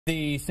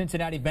The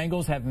Cincinnati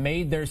Bengals have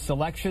made their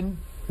selection.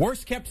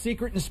 Worst kept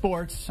secret in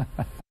sports.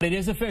 It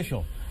is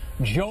official.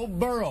 Joe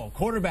Burrow,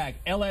 quarterback,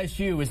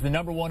 LSU, is the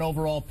 #1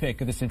 overall pick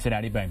of the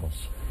Cincinnati Bengals.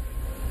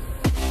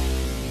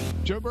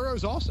 Joe Burrow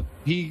is awesome.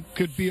 He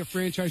could be a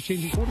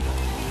franchise-changing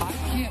quarterback. I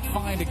can't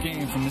find a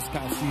game from this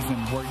past season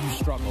where you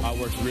struggled. I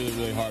worked really,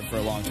 really hard for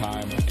a long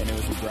time, and it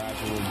was a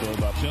gradual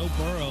build-up. Joe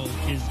Burrow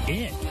is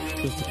it.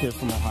 Just a kid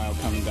from Ohio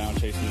coming down,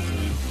 chasing his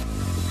dream.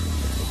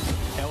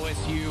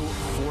 LSU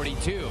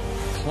 42,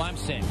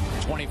 Clemson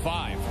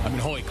 25. I mean,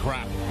 holy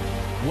crap.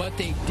 What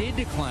they did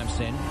to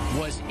Clemson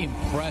was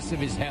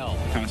impressive as hell.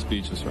 Kind of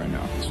speechless right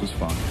now. This was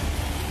fun.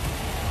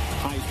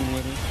 Heisman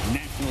winner,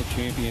 national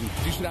champion.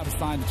 You should have a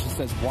sign that just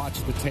says, watch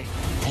the tape.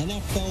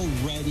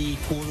 NFL-ready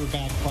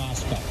quarterback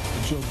prospect.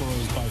 Joe Burrow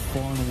is by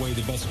far and away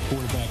the best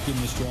quarterback in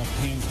this draft,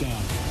 hands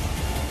down.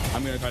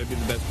 I'm going to try to be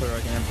the best player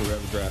I can for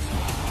whoever drafts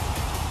me.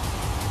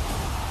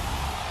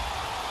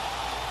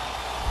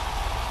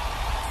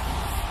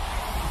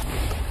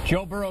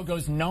 Joe Burrow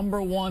goes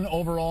 #1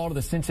 overall to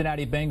the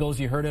Cincinnati Bengals.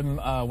 You heard him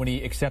when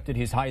he accepted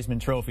his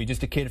Heisman Trophy.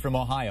 Just a kid from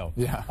Ohio.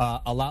 Yeah.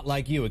 A lot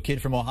like you, a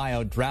kid from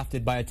Ohio,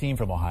 drafted by a team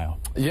from Ohio.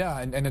 Yeah,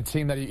 and a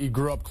team that he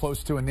grew up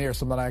close to and near,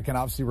 something that I can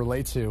obviously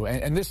relate to.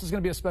 And this is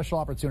going to be a special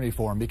opportunity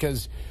for him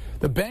because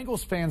the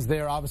Bengals fans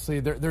there, obviously,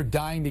 they're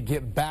dying to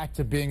get back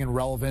to being in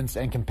relevance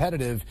and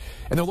competitive,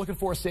 and they're looking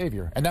for a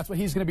savior. And that's what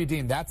he's going to be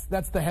deemed.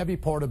 That's the heavy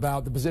part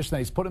about the position that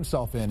he's put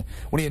himself in.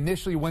 When he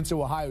initially went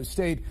to Ohio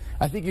State,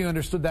 I think he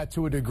understood that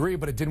to a degree,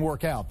 but it didn't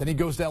work out. Then he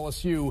goes to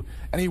LSU,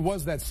 and he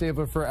was that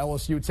savior for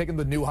LSU, taking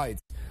the new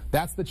heights.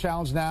 That's the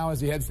challenge now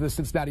as he heads to the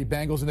Cincinnati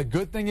Bengals. And the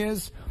good thing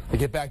is they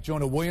get back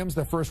Jonah Williams,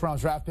 their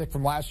first-round draft pick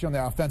from last year on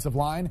their offensive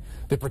line.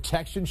 The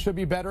protection should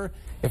be better.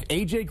 If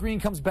A.J. Green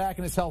comes back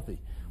and is healthy,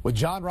 with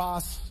John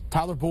Ross,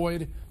 Tyler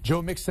Boyd,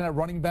 Joe Mixon at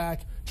running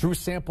back, Drew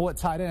Sample at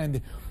tight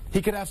end,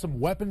 he could have some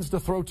weapons to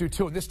throw to,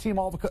 too. And this team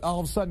all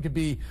of a sudden could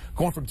be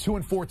going from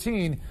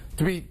 2-14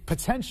 to be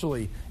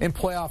potentially in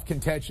playoff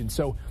contention.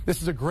 So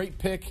this is a great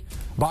pick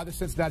by the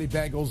Cincinnati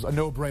Bengals, a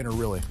no-brainer,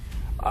 really.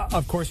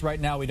 Of course, right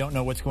now we don't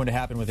know what's going to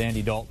happen with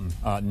Andy Dalton.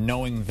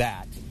 Knowing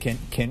that,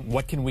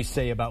 what can we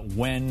say about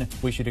when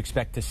we should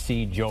expect to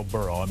see Joe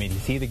Burrow? I mean,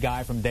 is he the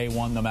guy from day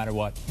one, no matter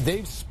what?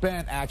 They've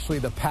spent actually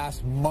the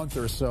past month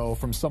or so,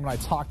 from someone I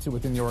talked to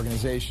within the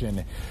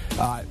organization,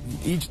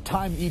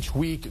 each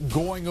week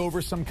going over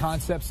some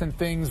concepts and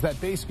things that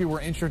basically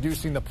were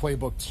introducing the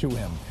playbook to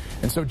him.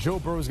 And so Joe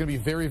Burrow is going to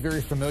be very, very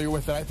familiar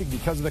with it. I think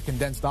because of the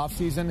condensed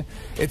offseason,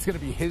 it's going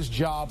to be his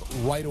job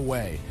right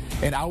away.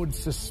 And I would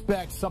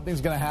suspect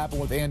something's going to happen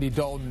with Andy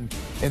Dalton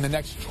in the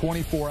next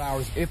 24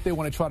 hours if they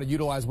want to try to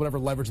utilize whatever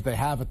leverage that they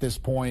have at this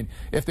point,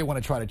 if they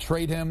want to try to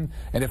trade him,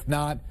 and if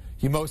not,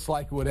 he most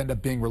likely would end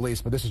up being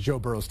released. But this is Joe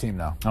Burrow's team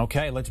now.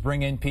 Okay, let's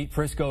bring in Pete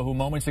Prisco, who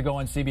moments ago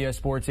on CBS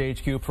Sports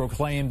HQ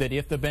proclaimed that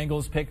if the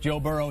Bengals pick Joe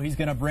Burrow, he's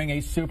going to bring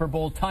a Super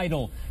Bowl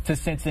title to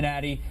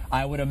Cincinnati.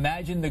 I would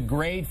imagine the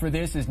grade for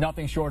this is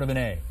nothing short of an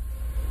A.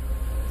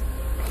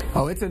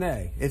 Oh, it's an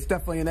A. It's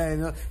definitely an A.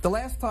 And the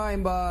last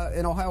time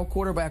an Ohio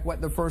quarterback went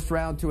in the first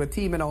round to a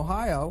team in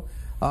Ohio,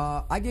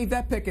 I gave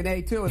that pick an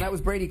A, too, and that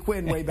was Brady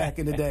Quinn way back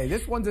in the day.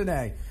 This one's an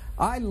A.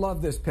 I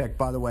love this pick,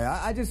 by the way.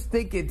 I just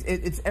think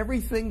it's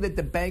everything that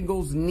the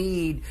Bengals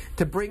need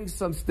to bring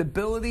some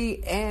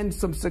stability and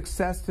some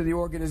success to the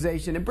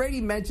organization. And Brady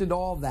mentioned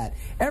all of that.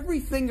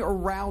 Everything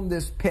around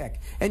this pick.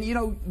 And, you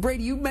know,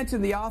 Brady, you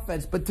mentioned the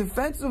offense, but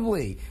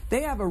defensively,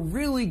 they have a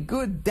really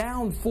good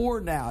down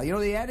four now. You know,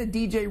 they added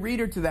DJ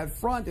Reader to that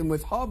front, and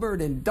with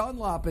Hubbard and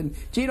Dunlop and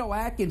Geno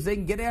Atkins, they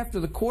can get after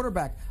the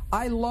quarterback.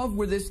 I love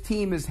where this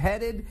team is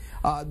headed.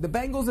 The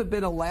Bengals have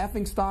been a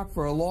laughingstock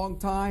for a long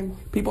time.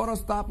 People ought to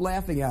stop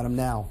laughing at them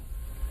now.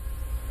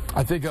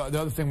 I think the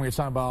other thing when you're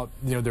talking about,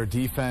 you know, their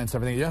defense,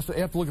 everything, you have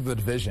to look at the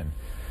division.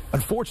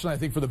 Unfortunately, I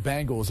think for the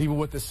Bengals, even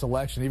with this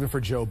selection, even for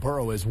Joe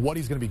Burrow, is what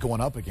he's going to be going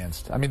up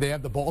against. I mean, they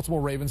have the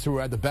Baltimore Ravens, who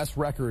had the best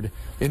record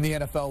in the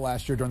NFL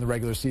last year during the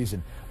regular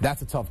season.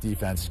 That's a tough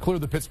defense. Clearly,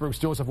 the Pittsburgh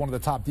Steelers have one of the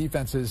top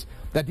defenses.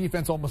 That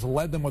defense almost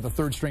led them with a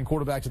third-string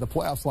quarterback to the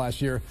playoffs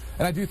last year.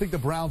 And I do think the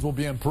Browns will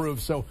be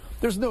improved. So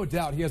there's no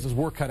doubt he has his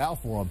work cut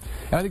out for him.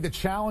 And I think the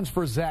challenge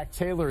for Zach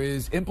Taylor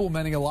is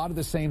implementing a lot of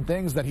the same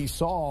things that he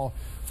saw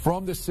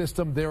from the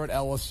system there at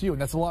LSU. And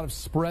that's a lot of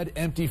spread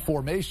empty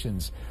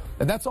formations.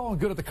 And that's all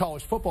good at the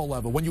college football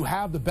level. When you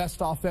have the best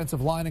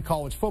offensive line in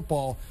college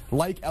football,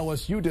 like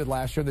LSU did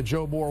last year, the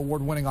Joe Moore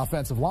Award-winning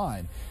offensive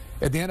line.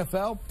 At the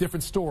NFL,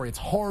 different story. It's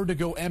hard to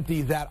go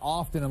empty that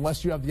often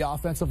unless you have the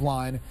offensive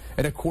line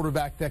and a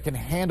quarterback that can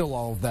handle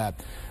all of that.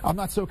 I'm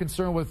not so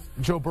concerned with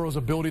Joe Burrow's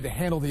ability to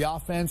handle the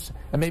offense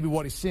and maybe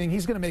what he's seeing.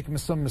 He's going to make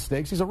some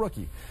mistakes. He's a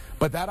rookie.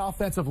 But that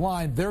offensive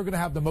line, they're going to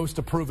have the most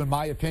to prove, in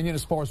my opinion,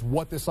 as far as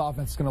what this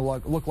offense is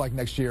going to look like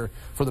next year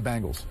for the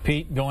Bengals.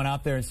 Pete, going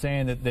out there and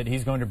saying that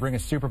he's going to bring a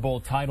Super Bowl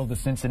title to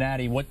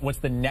Cincinnati, what's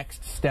the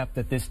next step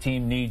that this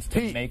team needs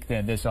to make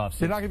then this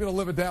offseason? You're not going to be able to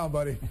live it down,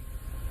 buddy.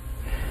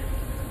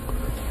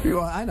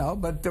 Well, I know,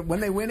 but when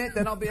they win it,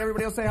 then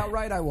everybody will say how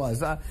right I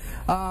was.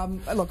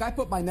 Look, I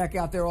put my neck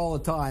out there all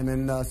the time,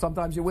 and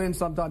sometimes you win,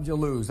 sometimes you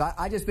lose.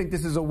 I just think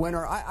this is a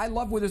winner. I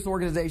love where this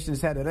organization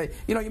is headed.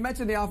 You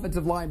mentioned the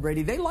offensive line,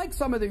 Brady. They like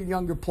some of the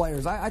younger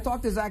players. I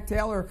talked to Zach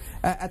Taylor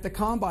at the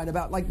Combine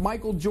about, like,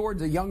 Michael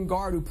Jordan, a young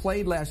guard who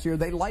played last year.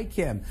 They like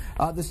him.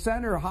 The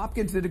center,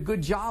 Hopkins, did a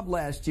good job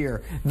last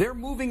year. They're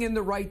moving in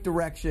the right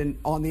direction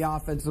on the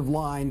offensive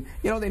line.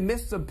 They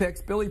missed some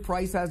picks. Billy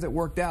Price hasn't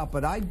worked out,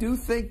 but I do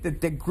think that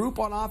the group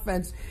on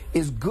offense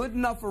is good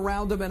enough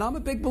around them, and I'm a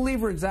big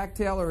believer in Zach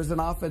Taylor as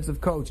an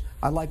offensive coach.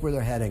 I like where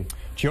they're heading.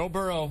 Joe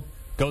Burrow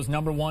goes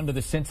 #1 to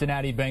the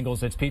Cincinnati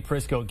Bengals. It's Pete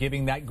Prisco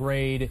giving that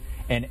grade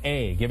an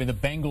A, giving the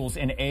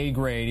Bengals an A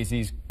grade as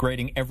he's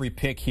grading every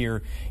pick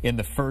here in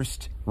the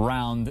first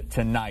round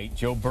tonight.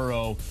 Joe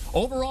Burrow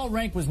overall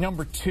rank was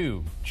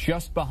 #2,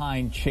 just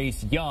behind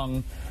Chase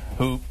Young,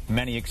 who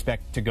many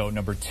expect to go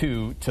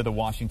 #2 to the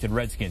Washington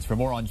Redskins. For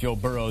more on Joe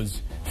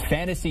Burrow's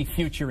fantasy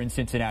future in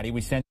Cincinnati,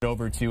 we send it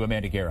over to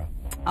Amanda Guerra.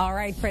 All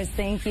right, Chris,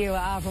 thank you.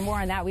 For more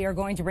on that, we are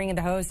going to bring in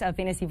the host of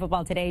Fantasy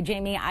Football Today,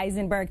 Jamie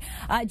Eisenberg.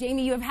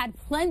 Jamie, you have had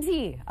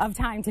plenty of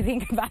time to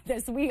think about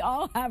this. We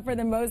all have for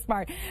the most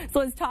part. So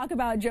let's talk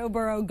about Joe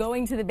Burrow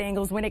going to the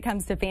Bengals when it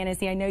comes to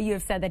fantasy. I know you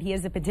have said that he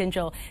has the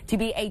potential to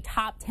be a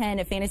top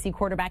 10 fantasy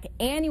quarterback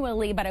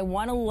annually, but I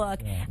want to look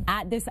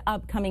at this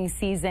upcoming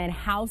season.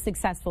 How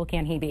successful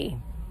can he be?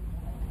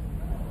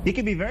 He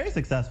could be very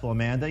successful,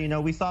 Amanda.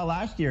 We saw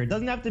last year. It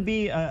doesn't have to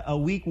be a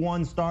week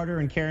 1 starter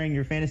and carrying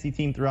your fantasy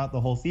team throughout the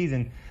whole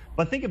season.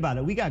 But think about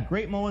it. We got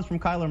great moments from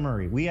Kyler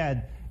Murray. We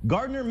had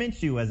Gardner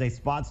Minshew as a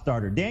spot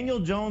starter. Daniel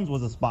Jones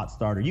was a spot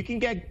starter. You can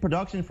get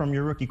production from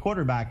your rookie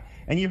quarterback.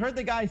 And you heard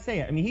the guy say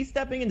it. He's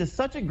stepping into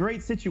such a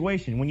great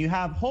situation when you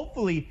have,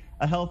 hopefully,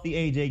 a healthy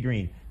A.J.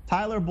 Green,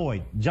 Tyler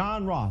Boyd,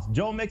 John Ross,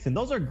 Joe Mixon.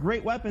 Those are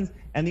great weapons,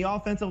 and the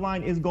offensive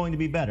line is going to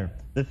be better.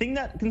 The thing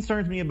that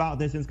concerns me about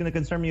this, and it's going to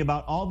concern me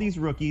about all these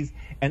rookies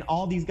and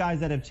all these guys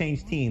that have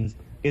changed teams,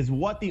 is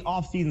what the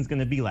offseason is going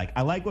to be like.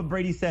 I like what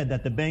Brady said,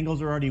 that the Bengals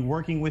are already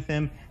working with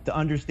him to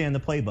understand the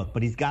playbook,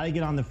 but he's got to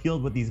get on the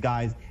field with these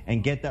guys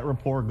and get that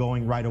rapport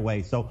going right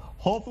away. So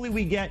hopefully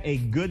we get a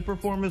good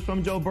performance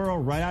from Joe Burrow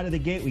right out of the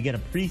gate. We get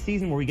a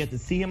preseason where we get to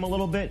see him a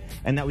little bit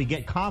and that we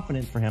get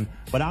confidence for him.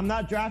 But I'm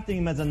not drafting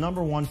him as a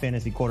 #1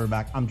 fantasy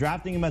quarterback. I'm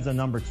drafting him as a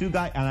 #2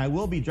 guy, and I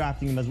will be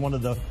drafting him as one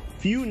of the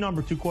few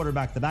 #2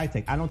 quarterbacks that I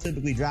take. I don't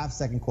typically draft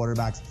second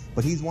quarterbacks,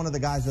 but he's one of the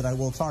guys that I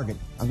will target.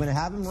 I'm going to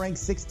have him ranked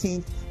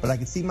 16th, but I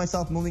can see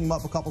myself moving him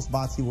up a couple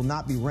spots. He will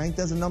not be ranked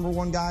as a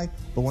 #1 guy,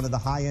 but one of the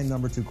high-end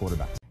 #2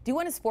 quarterbacks. Do you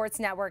want a sports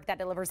network that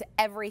delivers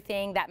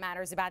everything that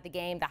matters about the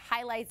game? The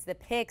highlights, the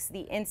picks,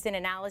 the instant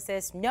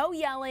analysis, no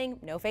yelling,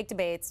 no fake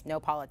debates, no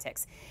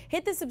politics.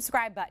 Hit the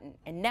subscribe button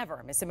and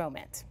never miss a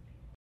moment.